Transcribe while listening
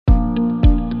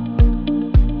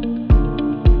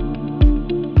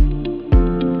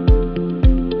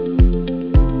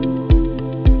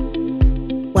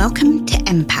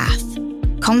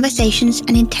conversations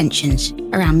and intentions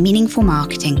around meaningful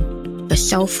marketing for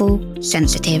soulful,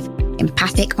 sensitive,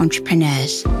 empathic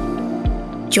entrepreneurs.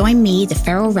 Join me, the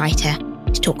Feral Writer,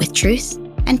 to talk with truth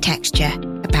and texture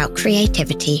about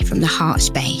creativity from the heart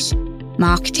space,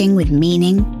 marketing with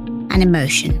meaning and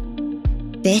emotion.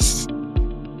 This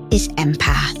is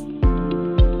Empath.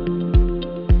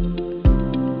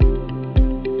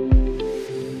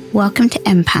 Welcome to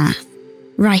Empath,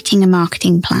 writing a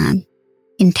marketing plan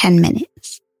in 10 minutes.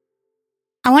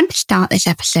 I want to start this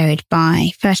episode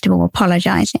by, first of all,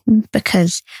 apologizing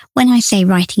because when I say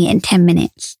writing it in 10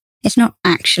 minutes, it's not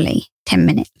actually 10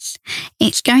 minutes.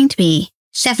 It's going to be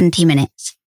 70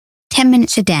 minutes, 10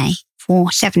 minutes a day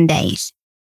for 7 days.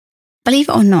 Believe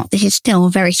it or not, this is still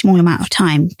a very small amount of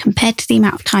time compared to the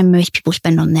amount of time most people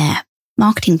spend on their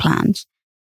marketing plans.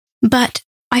 But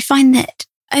I find that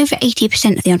over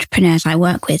 80% of the entrepreneurs I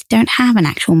work with don't have an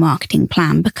actual marketing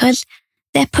plan because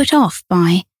they're put off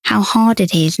by how hard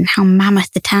it is and how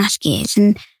mammoth the task is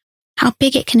and how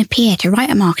big it can appear to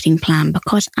write a marketing plan,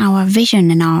 because our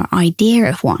vision and our idea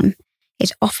of one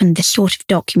is often the sort of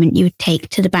document you would take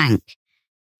to the bank.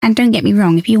 And don't get me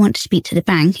wrong, if you want to speak to the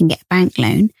bank and get a bank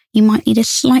loan, you might need a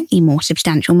slightly more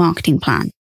substantial marketing plan.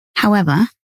 However,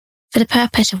 for the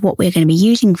purpose of what we're going to be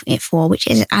using it for, which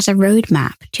is as a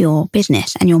roadmap to your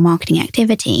business and your marketing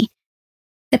activity,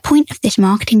 the point of this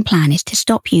marketing plan is to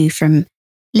stop you from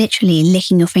literally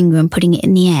licking your finger and putting it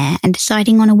in the air and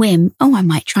deciding on a whim, oh, I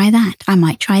might try that. I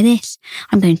might try this.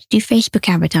 I'm going to do Facebook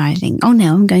advertising. Oh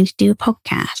no, I'm going to do a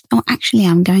podcast. Oh, actually,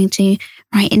 I'm going to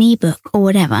write an ebook or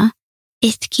whatever.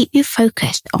 Is to keep you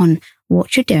focused on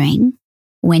what you're doing,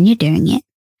 when you're doing it,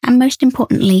 and most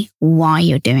importantly, why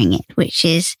you're doing it, which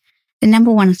is the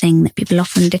number one thing that people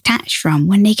often detach from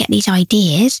when they get these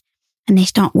ideas and they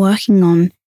start working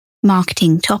on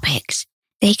marketing topics.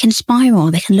 They can spiral,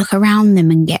 they can look around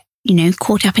them and get,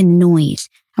 caught up in the noise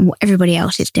and what everybody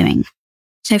else is doing.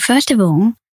 So first of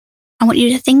all, I want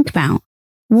you to think about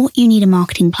what you need a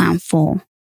marketing plan for,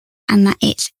 and that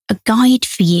it's a guide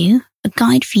for you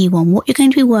on what you're going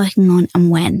to be working on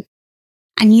and when.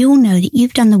 And you'll know that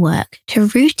you've done the work to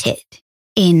root it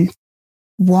in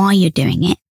why you're doing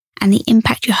it and the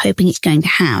impact you're hoping it's going to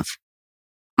have.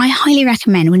 I highly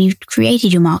recommend when you've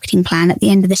created your marketing plan at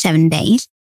the end of the 7 days,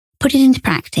 put it into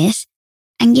practice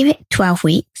and give it 12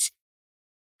 weeks.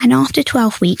 And after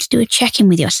 12 weeks, do a check-in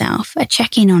with yourself, a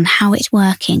check-in on how it's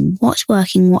working, what's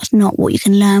not, what you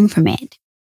can learn from it.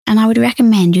 And I would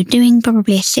recommend you're doing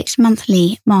probably a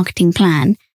 6-monthly marketing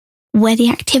plan where the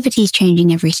activity is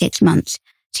changing every 6 months.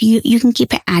 So you can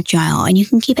keep it agile and you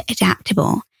can keep it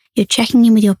adaptable. You're checking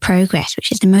in with your progress,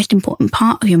 which is the most important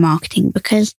part of your marketing,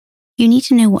 because you need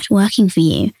to know what's working for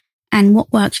you, and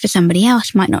what works for somebody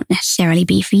else might not necessarily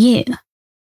be for you.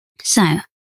 So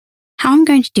how I'm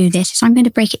going to do this is I'm going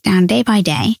to break it down day by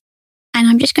day, and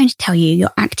I'm just going to tell you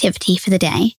your activity for the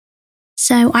day.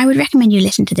 So I would recommend you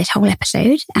listen to this whole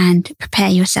episode and prepare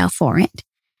yourself for it,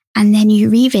 and then you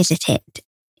revisit it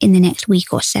in the next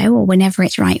week or so, or whenever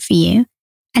it's right for you,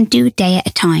 and do a day at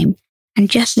a time. And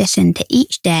just listen to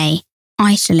each day,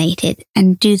 isolated,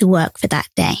 and do the work for that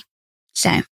day.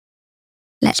 So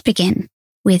let's begin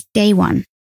with day 1.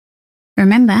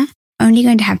 Remember, only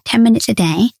going to have 10 minutes a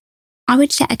day. I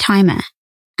would set a timer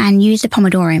and use the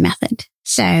Pomodoro method.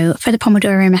 So for the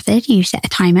Pomodoro method, you set a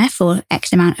timer for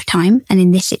X amount of time. And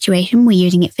in this situation, we're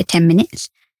using it for 10 minutes.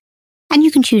 And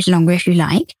you can choose longer if you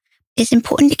like. It's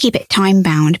important to keep it time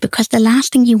bound, because the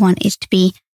last thing you want is to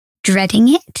be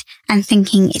dreading it and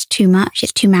thinking it's too much,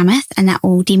 it's too mammoth, and that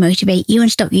will demotivate you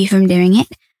and stop you from doing it.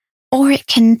 Or it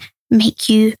can make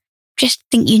you just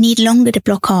think you need longer to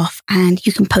block off and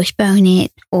you can postpone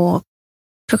it or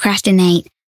procrastinate.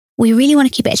 We really want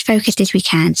to keep it as focused as we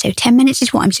can. So 10 minutes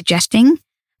is what I'm suggesting,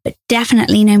 but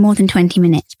definitely no more than 20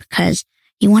 minutes, because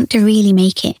you want to really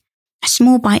make it a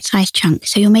small bite-sized chunk.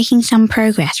 So you're making some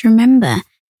progress. Remember,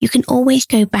 you can always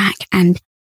go back and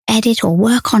edit or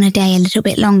work on a day a little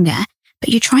bit longer, but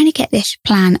you're trying to get this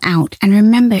plan out. And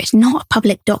remember, it's not a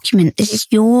public document. This is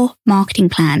your marketing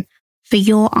plan for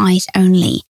your eyes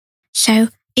only. So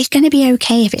it's going to be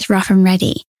okay if it's rough and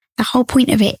ready. The whole point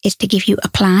of it is to give you a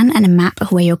plan and a map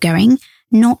of where you're going,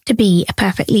 not to be a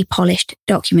perfectly polished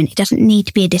document. It doesn't need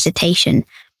to be a dissertation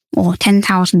or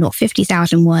 10,000 or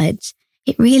 50,000 words.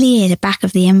 It really is a back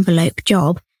of the envelope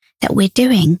job that we're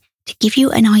doing to give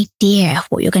you an idea of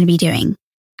what you're going to be doing,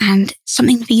 and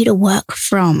something for you to work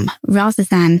from, rather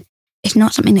than it's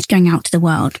not something that's going out to the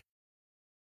world.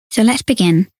 So let's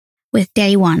begin with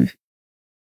day 1.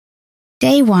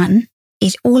 Day 1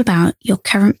 is all about your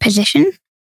current position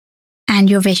and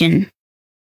your vision.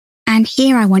 And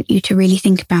here I want you to really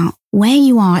think about where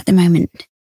you are at the moment.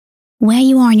 where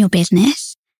you are in your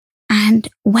business and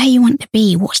where you want to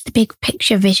be. What's the big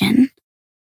picture vision?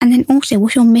 And then also,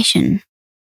 what's your mission?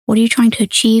 What are you trying to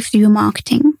achieve through your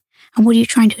marketing? And what are you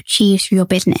trying to achieve through your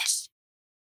business?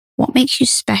 What makes you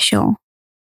special?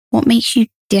 What makes you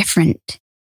different?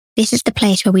 This is the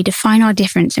place where we define our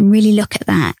difference and really look at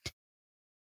that.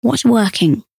 What's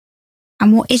working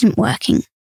and what isn't working?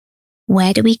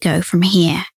 Where do we go from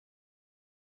here?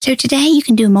 So today you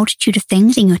can do a multitude of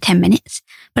things in your 10 minutes,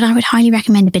 but I would highly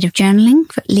recommend a bit of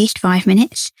journaling for at least 5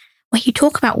 minutes, where you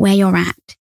talk about where you're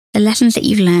at, the lessons that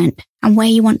you've learned, and where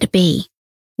you want to be.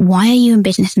 Why are you in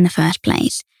business in the first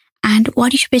place? And why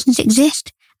does your business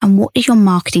exist? And what is your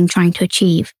marketing trying to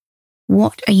achieve?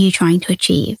 What are you trying to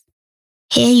achieve?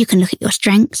 Here you can look at your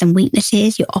strengths and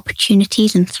weaknesses, your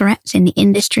opportunities and threats in the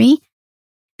industry.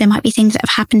 There might be things that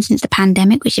have happened since the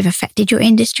pandemic which have affected your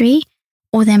industry,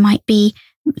 or there might be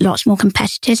lots more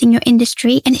competitors in your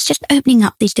industry. And it's just opening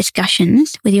up these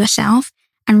discussions with yourself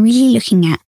and really looking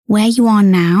at where you are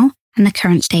now and the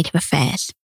current state of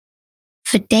affairs.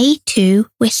 For day 2,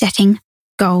 we're setting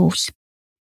goals.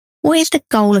 What is the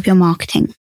goal of your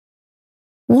marketing?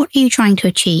 What are you trying to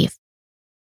achieve?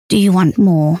 Do you want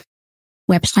more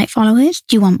website followers?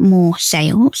 Do you want more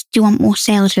sales? Do you want more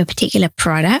sales of a particular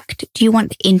product? Do you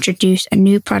want to introduce a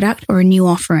new product or a new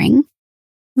offering?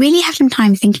 Really have some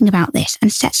time thinking about this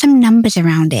and set some numbers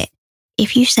around it.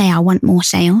 If you say, I want more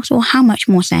sales, or how much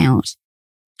more sales?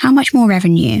 How much more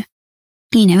revenue?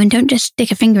 And don't just stick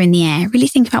a finger in the air. Really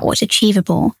think about what's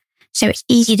achievable. So it's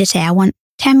easy to say, I want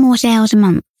 10 more sales a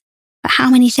month. But how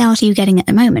many sales are you getting at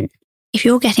the moment? If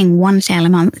you're getting 1 sale a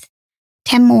month,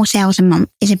 10 more sales a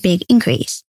month is a big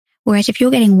increase. Whereas if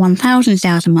you're getting 1,000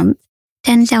 sales a month,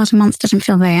 10 sales a month doesn't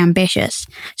feel very ambitious.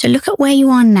 So look at where you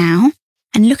are now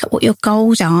and look at what your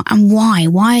goals are and why.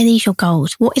 Why are these your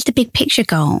goals? What is the big picture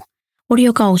goal? What are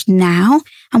your goals now?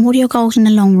 And what are your goals in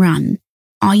the long run?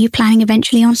 Are you planning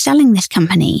eventually on selling this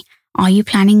company? Are you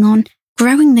planning on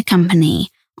growing the company?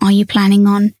 Are you planning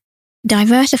on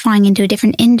diversifying into a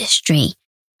different industry?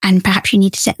 And perhaps you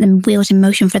need to set the wheels in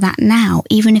motion for that now,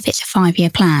 even if it's a 5-year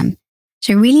plan.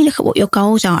 So really look at what your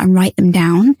goals are and write them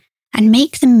down and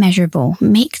make them measurable,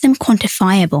 make them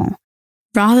quantifiable.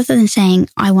 Rather than saying,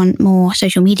 I want more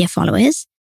social media followers,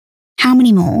 how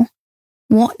many more?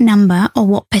 What number or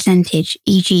what percentage?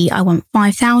 E.g., I want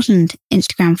 5,000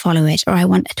 Instagram followers, or I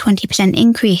want a 20%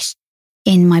 increase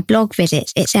in my blog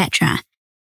visits, etc.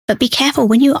 But be careful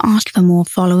when you ask for more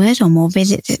followers or more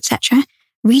visits, etc.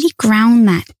 Really ground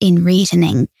that in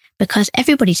reasoning, because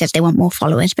everybody says they want more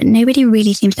followers, but nobody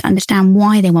really seems to understand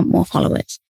why they want more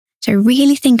followers. So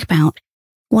really think about,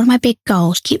 what are my big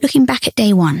goals? Keep looking back at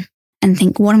day 1 and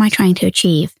think, what am I trying to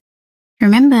achieve?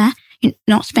 Remember, you're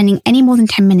not spending any more than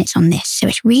 10 minutes on this. So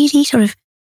it's really sort of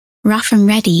rough and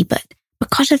ready, but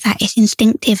because of that, it's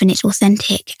instinctive and it's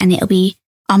authentic and it'll be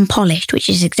unpolished, which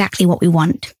is exactly what we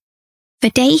want. For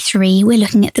day 3, we're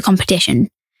looking at the competition.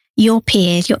 Your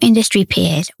peers, your industry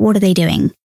peers, what are they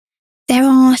doing? There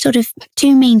are sort of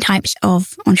 2 main types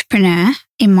of entrepreneur,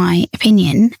 in my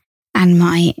opinion, and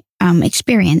my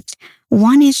experience.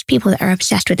 One is people that are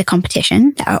obsessed with the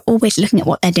competition, that are always looking at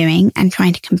what they're doing and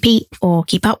trying to compete or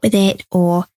keep up with it,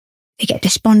 or they get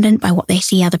despondent by what they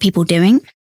see other people doing.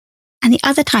 And the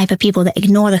other type are people that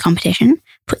ignore the competition,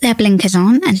 put their blinkers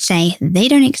on and say, they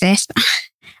don't exist.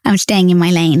 I'm staying in my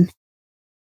lane.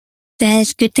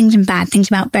 There's good things and bad things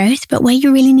about both, but where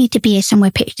you really need to be is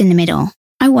somewhere pitched in the middle.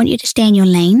 I want you to stay in your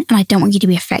lane, and I don't want you to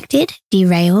be affected,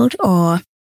 derailed, or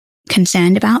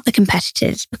concerned about the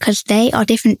competitors, because they are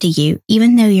different to you.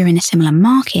 Even though you're in a similar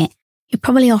market, you're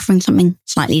probably offering something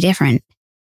slightly different.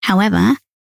 However,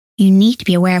 you need to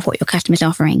be aware of what your customer's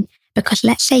offering, because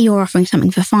let's say you're offering something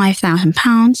for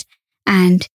 £5,000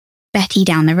 and Betty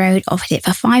down the road offers it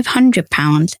for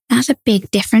 £500. That's a big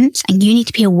difference, and you need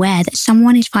to be aware that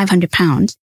someone is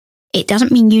 £500. It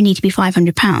doesn't mean you need to be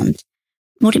 £500.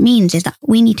 What it means is that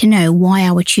we need to know why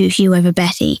I would choose you over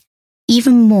Betty,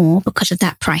 even more because of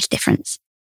that price difference.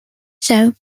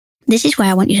 So this is where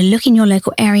I want you to look in your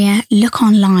local area, look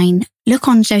online, look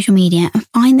on social media, and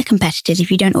find the competitors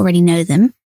if you don't already know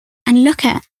them, and look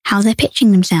at how they're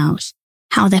pitching themselves,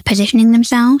 how they're positioning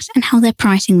themselves, and how they're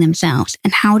pricing themselves,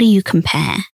 and how do you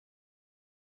compare.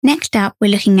 Next up,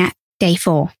 we're looking at day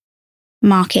 4,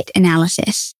 market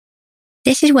analysis.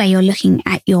 This is where you're looking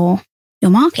at your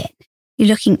market. You're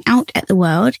looking out at the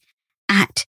world,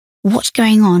 at what's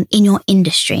going on in your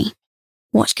industry,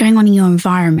 what's going on in your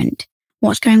environment,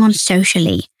 what's going on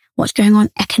socially, what's going on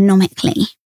economically.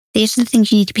 These are the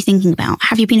things you need to be thinking about.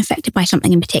 Have you been affected by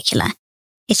something in particular?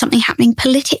 Is something happening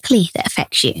politically that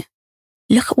affects you?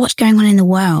 Look at what's going on in the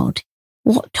world.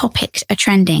 What topics are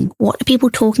trending? What are people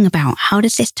talking about? How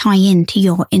does this tie into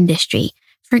your industry?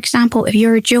 For example, if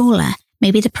you're a jeweler,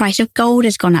 maybe the price of gold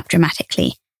has gone up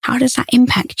dramatically. How does that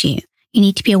impact you? You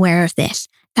need to be aware of this.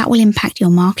 That will impact your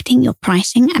marketing, your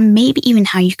pricing, and maybe even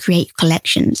how you create your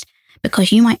collections,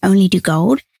 because you might only do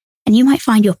gold and you might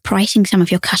find you're pricing some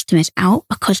of your customers out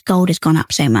because gold has gone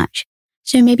up so much.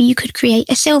 So maybe you could create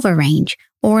a silver range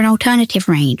or an alternative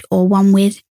range or one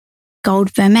with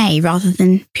gold vermeil rather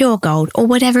than pure gold or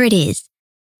whatever it is.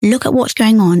 Look at what's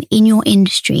going on in your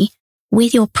industry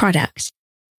with your products,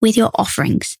 with your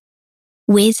offerings,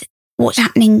 with what's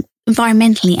happening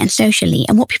environmentally and socially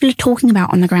and what people are talking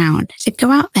about on the ground. So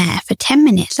go out there for 10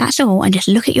 minutes, that's all, and just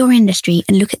look at your industry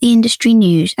and look at the industry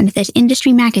news. And if there's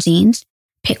industry magazines,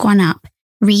 pick one up,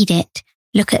 read it,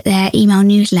 look at their email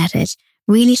newsletters,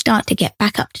 really start to get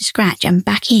back up to scratch and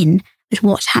back in with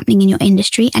what's happening in your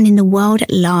industry and in the world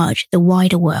at large, the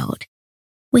wider world.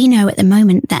 We know at the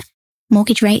moment that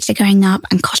mortgage rates are going up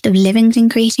and cost of living's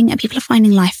increasing and people are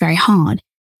finding life very hard.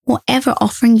 Whatever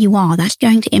offering you are, that's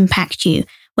going to impact you.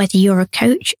 Whether you're a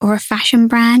coach or a fashion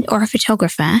brand or a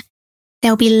photographer,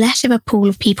 there'll be less of a pool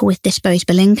of people with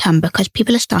disposable income because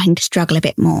people are starting to struggle a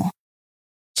bit more.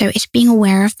 So it's being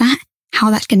aware of that, how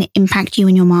that's going to impact you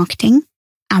in your marketing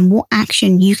and what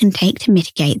action you can take to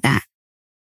mitigate that.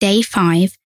 Day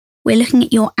 5, we're looking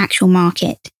at your actual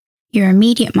market, your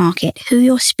immediate market, who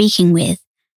you're speaking with,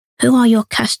 who are your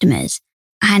customers,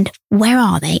 and where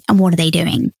are they and what are they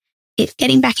doing? It's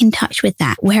getting back in touch with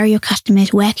that. Where are your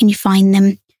customers? Where can you find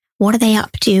them? What are they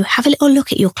up to? Have a little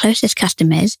look at your closest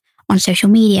customers on social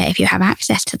media if you have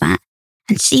access to that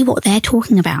and see what they're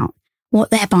talking about, what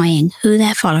they're buying, who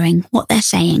they're following, what they're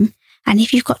saying. And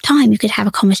if you've got time, you could have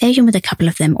a conversation with a couple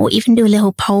of them or even do a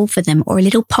little poll for them or a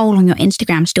little poll on your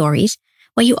Instagram stories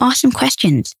where you ask them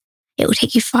questions. It will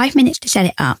take you 5 minutes to set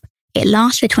it up. It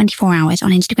lasts for 24 hours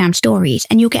on Instagram stories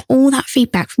and you'll get all that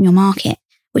feedback from your market,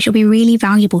 which will be really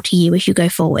valuable to you as you go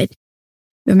forward.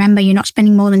 Remember, you're not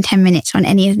spending more than 10 minutes on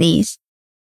any of these.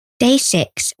 Day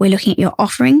 6, we're looking at your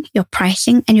offering, your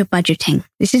pricing, and your budgeting.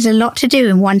 This is a lot to do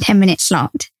in one 10-minute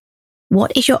slot.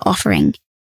 What is your offering?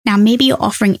 Now, maybe your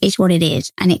offering is what it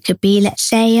is, and it could be, let's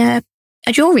say, a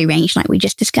jewelry range like we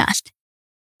just discussed.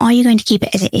 Are you going to keep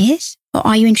it as it is, or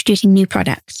are you introducing new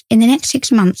products? In the next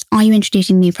 6 months, are you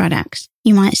introducing new products?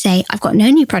 You might say, I've got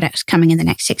no new products coming in the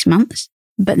next 6 months.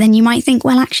 But then you might think,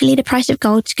 well, actually, the price of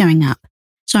gold's going up.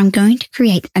 So I'm going to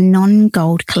create a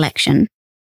non-gold collection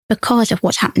because of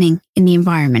what's happening in the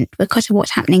environment, because of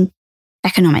what's happening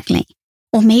economically.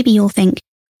 Or maybe you'll think,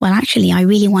 well, actually, I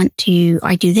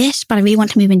do this, but I really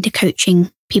want to move into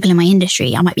coaching people in my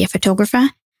industry. I might be a photographer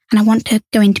and I want to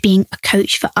go into being a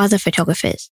coach for other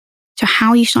photographers. So how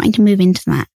are you starting to move into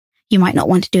that? You might not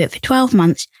want to do it for 12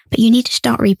 months, but you need to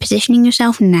start repositioning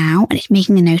yourself now, and it's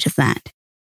making a note of that.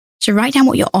 So write down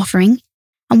what you're offering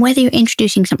and whether you're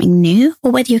introducing something new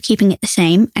or whether you're keeping it the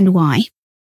same and why.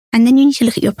 And then you need to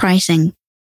look at your pricing.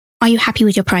 Are you happy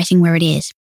with your pricing where it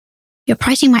is? Your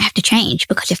pricing might have to change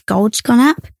because if gold's gone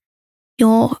up,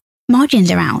 your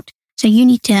margins are out. So you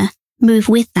need to move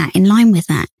with that, in line with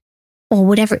that. Or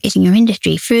whatever it is in your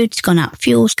industry, food's gone up,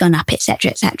 fuel's gone up,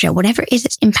 etc., etc. Whatever it is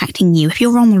that's impacting you. If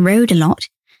you're on the road a lot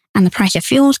and the price of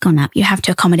fuel's gone up, you have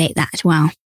to accommodate that as well.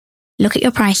 Look at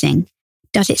your pricing.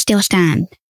 Does it still stand?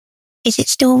 Is it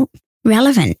still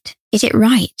relevant? Is it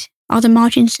right? Are the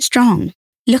margins strong?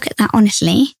 Look at that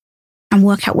honestly and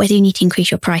work out whether you need to increase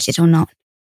your prices or not.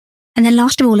 And then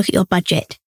last of all, look at your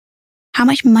budget. How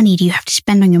much money do you have to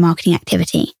spend on your marketing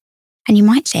activity? And you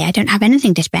might say, I don't have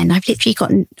anything to spend. I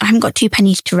haven't got 2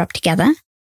 pennies to rub together.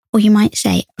 Or you might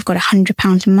say, I've got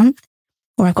 £100 a month,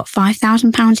 or I've got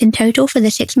 £5,000 in total for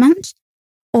the 6 months,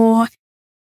 or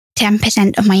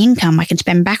 10% of my income I can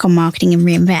spend back on marketing and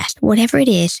reinvest. Whatever it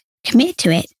is, commit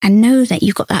to it and know that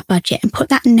you've got that budget and put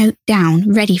that note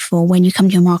down ready for when you come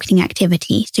to your marketing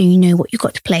activity so you know what you've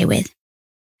got to play with.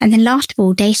 And then last of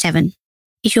all, day 7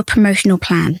 is your promotional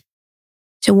plan.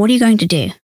 So what are you going to do?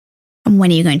 And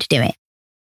when are you going to do it?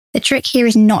 The trick here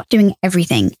is not doing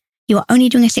everything. You are only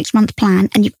doing a 6-month plan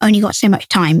and you've only got so much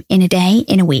time in a day,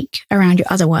 in a week, around your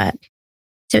other work.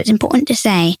 So it's important to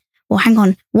say, well, hang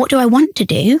on, what do I want to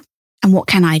do and what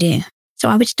can I do? So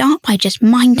I would start by just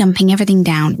mind dumping everything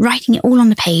down, writing it all on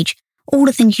the page, all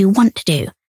the things you want to do.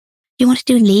 You want to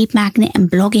do lead magnet and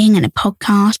blogging and a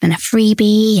podcast and a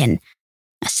freebie and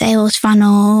a sales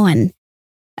funnel and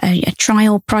a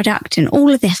trial product and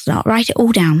all of this lot. Write it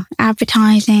all down.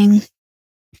 Advertising,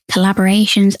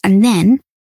 collaborations, and then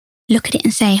look at it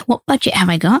and say, what budget have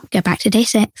I got? Go back to day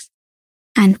 6.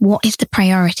 And what is the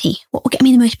priority? What will get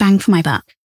me the most bang for my buck?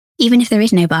 Even if there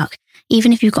is no buck,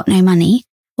 even if you've got no money,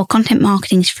 Or content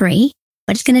marketing's free,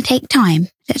 but it's going to take time.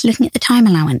 So it's looking at the time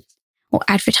allowance. Or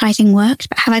advertising works,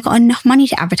 but have I got enough money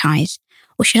to advertise?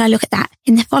 Or should I look at that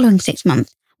in the following 6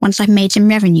 months once I've made some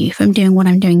revenue from doing what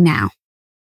I'm doing now?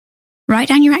 Write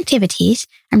down your activities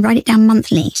and write it down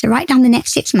monthly. So write down the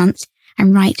next 6 months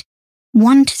and write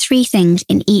 1 to 3 things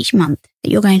in each month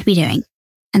that you're going to be doing.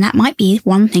 And that might be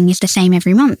one thing is the same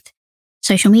every month.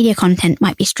 Social media content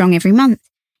might be strong every month.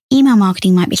 Email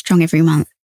marketing might be strong every month.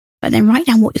 But then write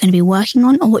down what you're going to be working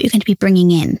on or what you're going to be bringing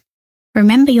in.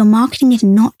 Remember, your marketing is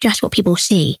not just what people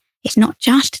see. It's not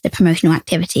just the promotional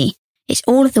activity. It's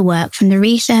all of the work from the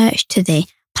research to the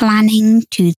planning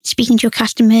to speaking to your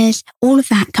customers. All of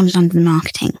that comes under the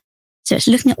marketing. So it's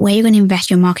looking at where you're going to invest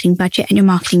your marketing budget and your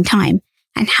marketing time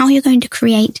and how you're going to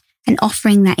create an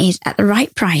offering that is at the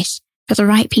right price for the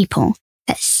right people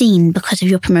that's seen because of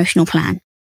your promotional plan.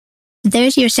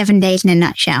 Those are your 7 days in a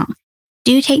nutshell.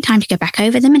 Do take time to go back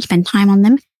over them and spend time on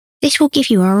them. This will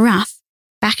give you a rough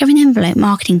back of an envelope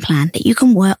marketing plan that you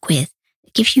can work with.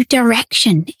 It gives you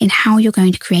direction in how you're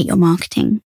going to create your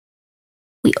marketing.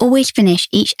 We always finish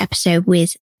each episode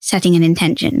with setting an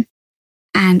intention.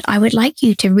 And I would like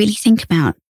you to really think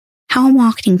about how a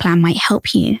marketing plan might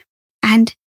help you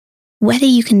and whether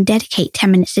you can dedicate 10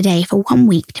 minutes a day for 1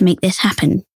 week to make this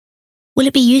happen. Will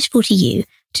it be useful to you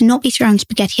to not be throwing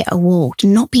spaghetti at a wall, to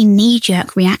not be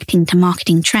knee-jerk reacting to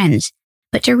marketing trends,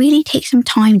 but to really take some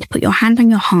time to put your hand on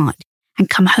your heart and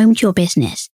come home to your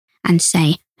business and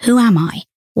say, who am I?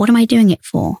 What am I doing it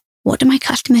for? What do my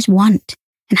customers want?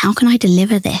 And how can I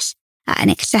deliver this at an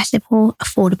accessible,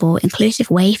 affordable, inclusive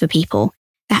way for people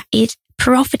that is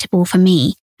profitable for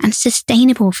me and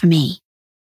sustainable for me?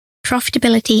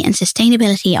 Profitability and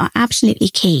sustainability are absolutely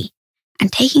key.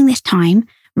 And taking this time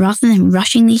rather than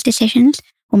rushing these decisions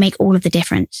will make all of the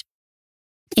difference.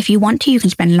 If you want to, you can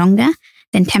spend longer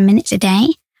than 10 minutes a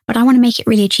day, but I want to make it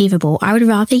really achievable. I would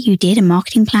rather you did a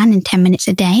marketing plan in 10 minutes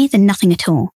a day than nothing at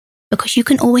all, because you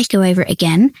can always go over it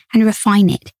again and refine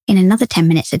it in another 10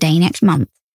 minutes a day next month.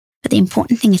 But the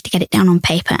important thing is to get it down on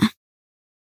paper.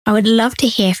 I would love to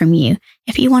hear from you.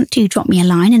 If you want to drop me a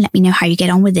line and let me know how you get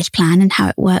on with this plan and how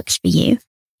it works for you,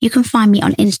 you can find me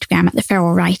on Instagram at The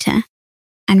Feral Writer.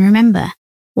 And remember,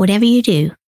 whatever you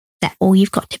do, that all you've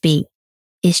got to be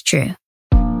is true.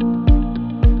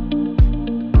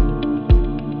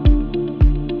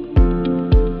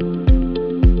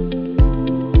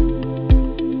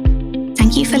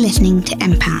 Thank you for listening to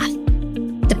Empath,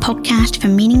 the podcast for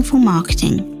meaningful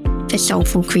marketing for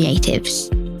soulful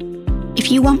creatives. If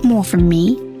you want more from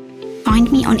me,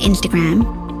 find me on Instagram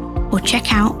or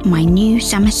check out my new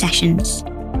summer sessions.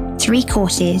 3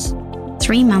 courses,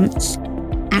 3 months,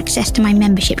 access to my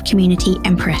membership community,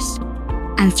 Empress,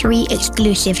 and 3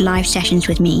 exclusive live sessions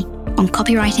with me on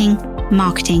copywriting,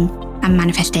 marketing, and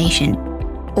manifestation,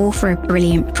 all for a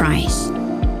brilliant price.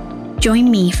 Join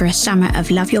me for a summer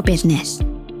of Love Your Business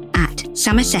at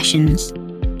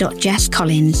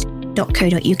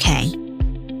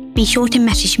summersessions.jesscollins.co.uk. Be sure to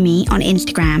message me on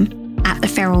Instagram at The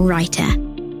Feral Writer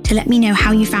to let me know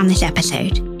how you found this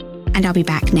episode, and I'll be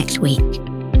back next week.